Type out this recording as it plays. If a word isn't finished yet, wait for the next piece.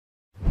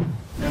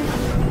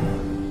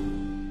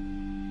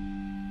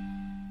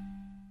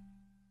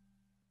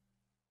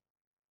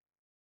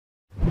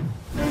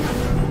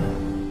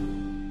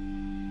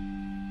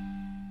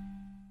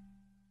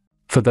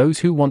For those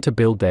who want to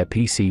build their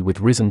PC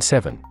with Ryzen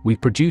 7, we've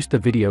produced a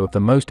video of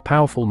the most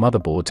powerful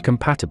motherboards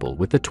compatible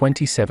with the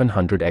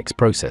 2700X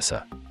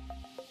processor.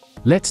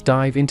 Let's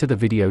dive into the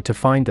video to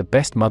find the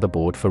best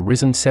motherboard for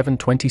Ryzen 7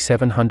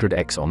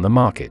 2700X on the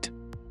market.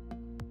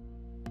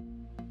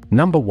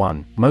 Number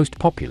 1, most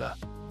popular.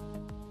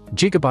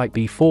 Gigabyte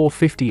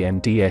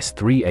B450M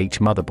DS3H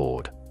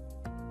motherboard.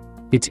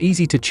 It's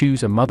easy to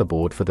choose a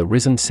motherboard for the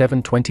Ryzen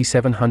 7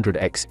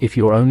 2700X if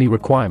your only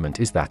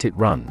requirement is that it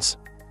runs.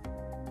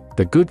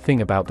 The good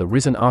thing about the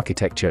Ryzen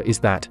architecture is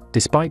that,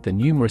 despite the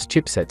numerous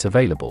chipsets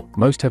available,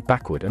 most have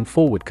backward and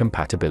forward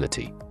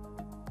compatibility.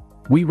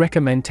 We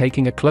recommend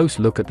taking a close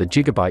look at the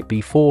Gigabyte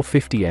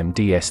B450M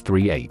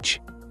DS3H.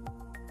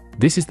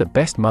 This is the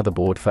best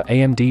motherboard for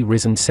AMD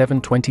Ryzen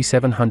 7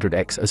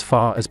 2700X as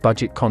far as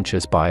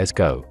budget-conscious buyers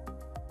go.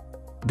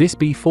 This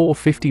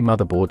B450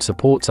 motherboard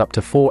supports up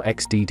to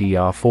 4x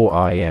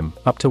DDR4 IM,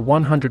 up to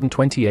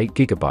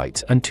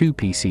 128GB and 2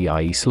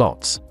 PCIe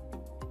slots.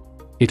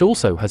 It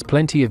also has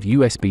plenty of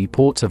USB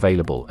ports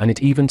available, and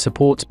it even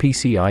supports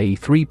PCIe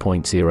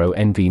 3.0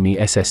 NVMe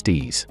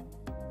SSDs.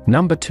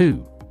 Number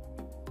 2.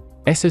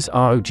 Asus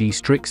ROG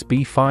Strix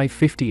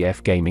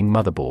B550F Gaming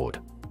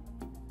Motherboard.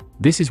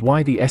 This is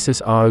why the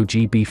Asus ROG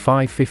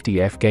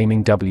B550F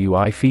Gaming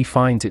WiFi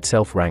finds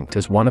itself ranked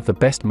as one of the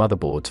best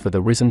motherboards for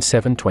the Ryzen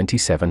 7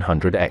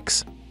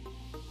 2700X.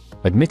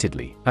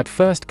 Admittedly, at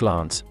first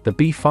glance, the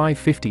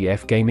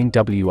B550F Gaming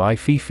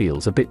WiFi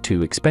feels a bit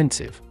too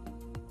expensive.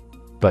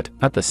 But,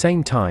 at the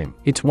same time,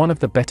 it's one of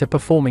the better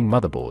performing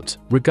motherboards,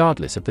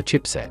 regardless of the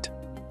chipset.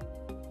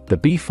 The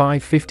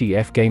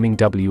B550F Gaming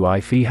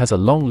WiFi has a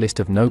long list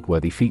of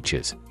noteworthy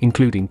features,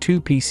 including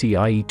 2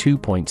 PCIe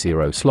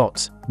 2.0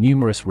 slots,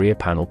 numerous rear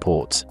panel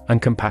ports,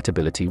 and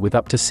compatibility with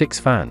up to 6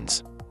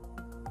 fans.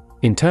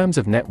 In terms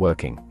of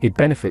networking, it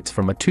benefits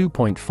from a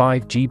 2.5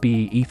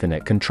 GBE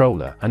Ethernet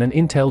controller and an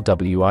Intel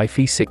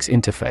Wi-Fi 6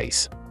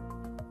 interface.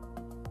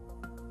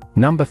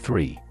 Number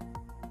 3.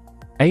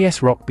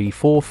 ASRock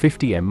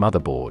B450M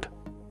Motherboard.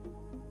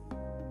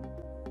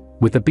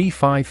 With the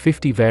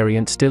B550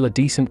 variant still a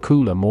decent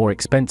cooler more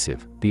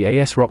expensive, the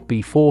ASRock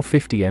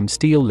B450M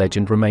Steel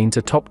Legend remains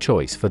a top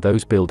choice for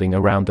those building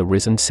around the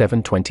Ryzen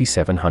 7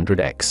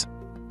 2700X.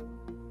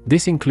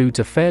 This includes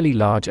a fairly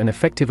large and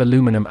effective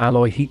aluminum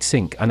alloy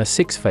heatsink and a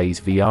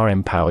 6-phase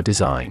VRM power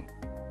design.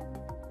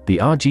 The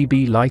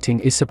RGB lighting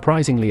is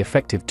surprisingly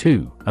effective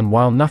too, and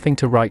while nothing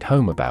to write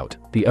home about,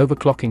 the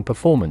overclocking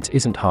performance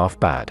isn't half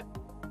bad.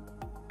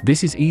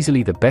 This is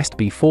easily the best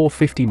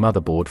B450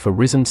 motherboard for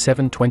Ryzen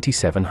 7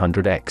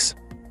 2700X.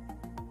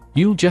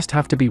 You'll just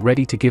have to be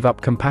ready to give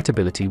up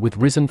compatibility with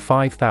Ryzen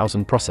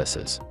 5000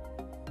 processors.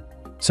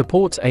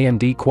 Supports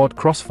AMD Quad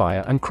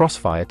Crossfire and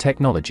Crossfire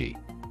technology.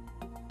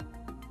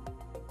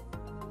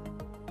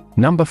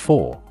 Number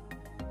 4.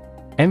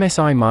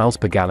 MSI miles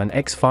per gallon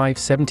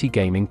X570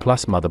 Gaming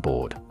Plus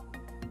motherboard.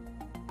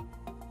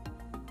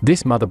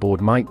 This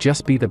motherboard might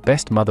just be the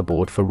best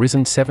motherboard for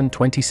Ryzen 7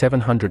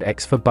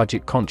 2700X for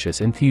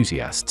budget-conscious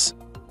enthusiasts.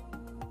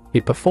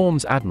 It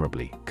performs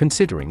admirably,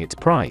 considering its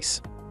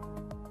price.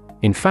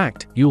 In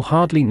fact, you'll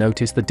hardly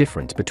notice the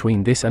difference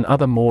between this and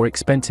other more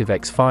expensive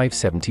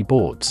X570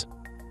 boards.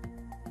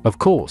 Of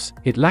course,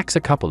 it lacks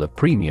a couple of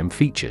premium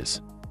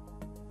features.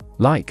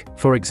 Like,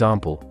 for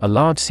example, a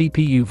large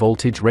CPU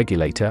voltage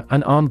regulator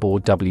and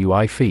onboard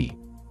Wi-Fi.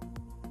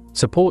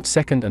 Supports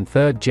 2nd and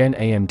 3rd Gen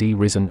AMD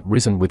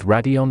Ryzen with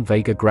Radeon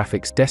Vega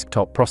graphics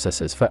desktop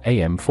processors for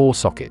AM4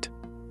 socket.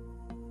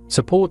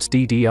 Supports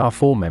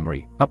DDR4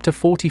 memory, up to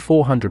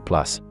 4400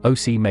 plus,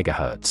 OC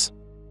MHz.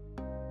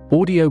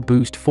 Audio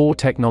Boost 4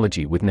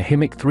 technology with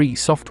Nahimic 3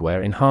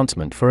 software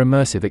enhancement for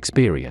immersive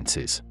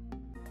experiences.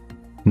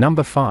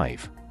 Number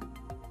 5.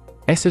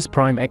 Asus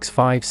Prime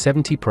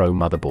X570 Pro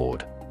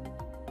motherboard.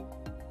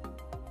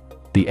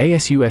 The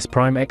Asus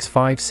Prime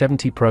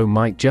X570 Pro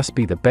might just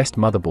be the best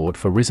motherboard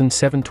for Ryzen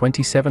 7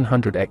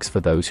 2700X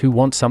for those who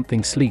want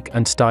something sleek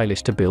and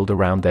stylish to build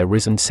around their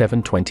Ryzen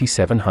 7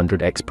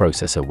 2700X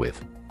processor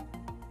with.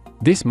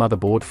 This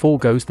motherboard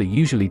forgoes the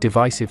usually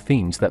divisive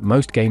themes that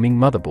most gaming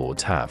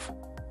motherboards have.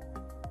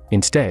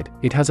 Instead,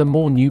 it has a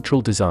more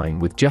neutral design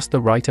with just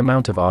the right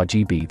amount of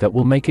RGB that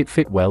will make it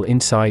fit well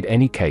inside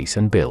any case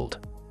and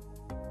build.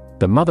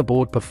 The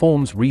motherboard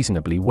performs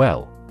reasonably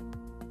well.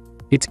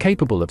 It's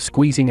capable of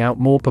squeezing out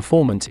more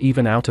performance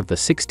even out of the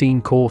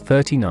 16-core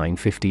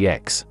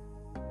 3950X.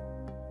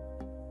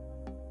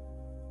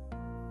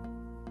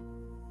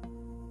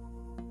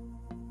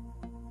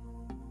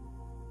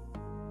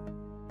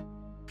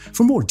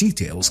 For more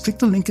details, click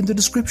the link in the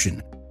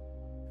description.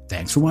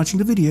 Thanks for watching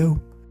the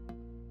video.